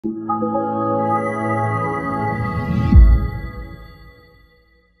Hey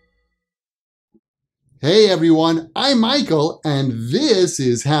everyone, I'm Michael, and this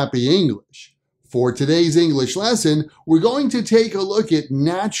is Happy English. For today's English lesson, we're going to take a look at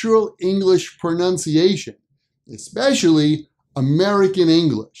natural English pronunciation, especially American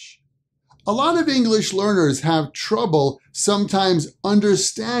English. A lot of English learners have trouble sometimes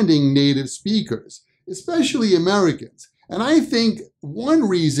understanding native speakers, especially Americans. And I think one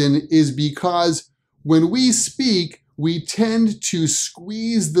reason is because when we speak, we tend to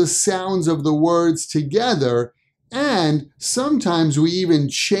squeeze the sounds of the words together, and sometimes we even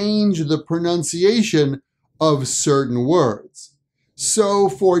change the pronunciation of certain words. So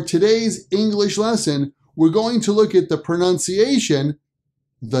for today's English lesson, we're going to look at the pronunciation,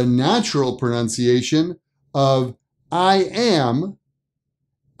 the natural pronunciation of I am,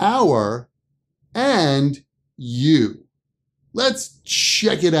 our, and you. Let's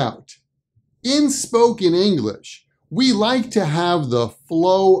check it out. In spoken English, we like to have the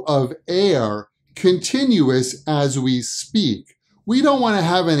flow of air continuous as we speak. We don't want to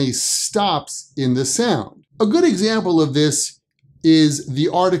have any stops in the sound. A good example of this is the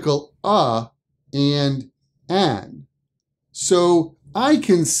article and an. So I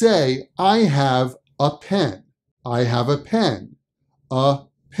can say, I have a pen. I have a pen. A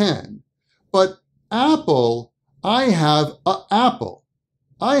pen. But apple, I have a apple.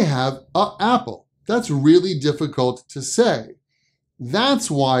 I have a apple. That's really difficult to say.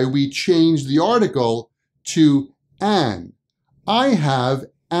 That's why we changed the article to an. I have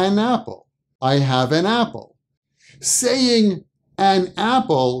an apple. I have an apple. Saying an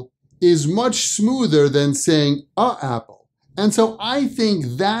apple is much smoother than saying a apple. And so I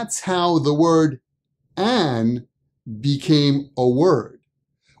think that's how the word an became a word.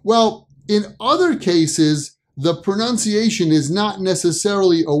 Well, in other cases, the pronunciation is not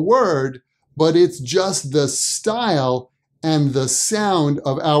necessarily a word, but it's just the style and the sound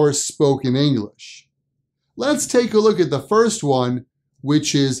of our spoken English. Let's take a look at the first one,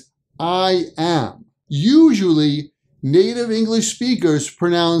 which is I am. Usually, native English speakers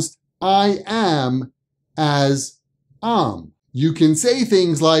pronounce I am as You can say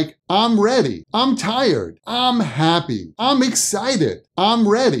things like, I'm ready, I'm tired, I'm happy, I'm excited, I'm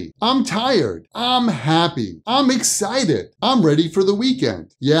ready, I'm tired, I'm happy, I'm excited, I'm ready for the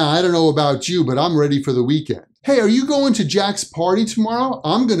weekend. Yeah, I don't know about you, but I'm ready for the weekend. Hey, are you going to Jack's party tomorrow?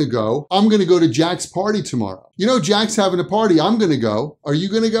 I'm gonna go. I'm gonna go to Jack's party tomorrow. You know, Jack's having a party, I'm gonna go. Are you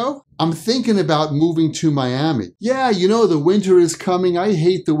gonna go? I'm thinking about moving to Miami. Yeah, you know, the winter is coming. I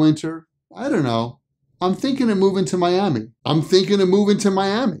hate the winter. I don't know. I'm thinking of moving to Miami. I'm thinking of moving to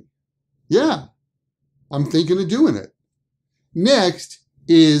Miami. Yeah, I'm thinking of doing it. Next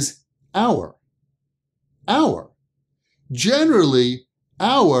is our. Our. Generally,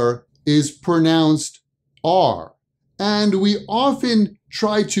 our is pronounced R, and we often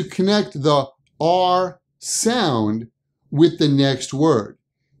try to connect the R sound with the next word.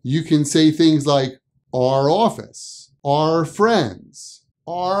 You can say things like our office, our friends,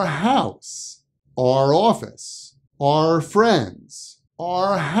 our house, our office, our friends,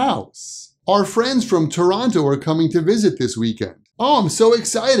 our house. Our friends from Toronto are coming to visit this weekend. Oh, I'm so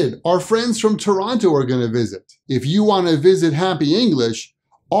excited. Our friends from Toronto are going to visit. If you want to visit Happy English,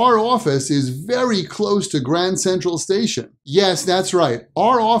 our office is very close to Grand Central Station. Yes, that's right.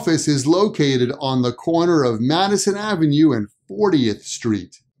 Our office is located on the corner of Madison Avenue and 40th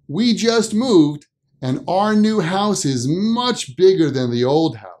Street. We just moved, and our new house is much bigger than the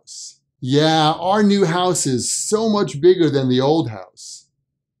old house. Yeah, our new house is so much bigger than the old house.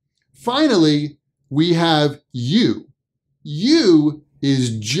 Finally, we have you. You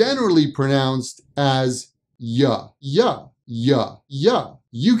is generally pronounced as ya, ya, ya, ya.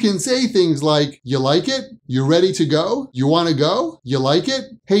 You can say things like, you like it? You ready to go? You want to go? You like it?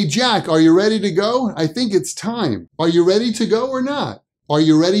 Hey Jack, are you ready to go? I think it's time. Are you ready to go or not? Are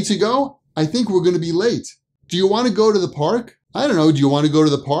you ready to go? I think we're going to be late. Do you want to go to the park? I don't know, do you want to go to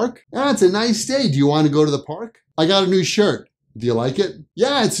the park? Ah, it's a nice day. Do you want to go to the park? I got a new shirt. Do you like it?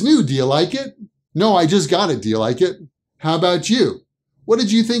 Yeah, it's new. Do you like it? No, I just got it. Do you like it? How about you? What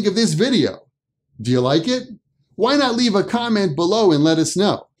did you think of this video? Do you like it? Why not leave a comment below and let us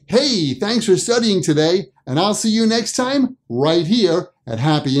know? Hey, thanks for studying today, and I'll see you next time right here at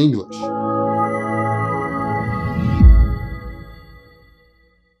Happy English.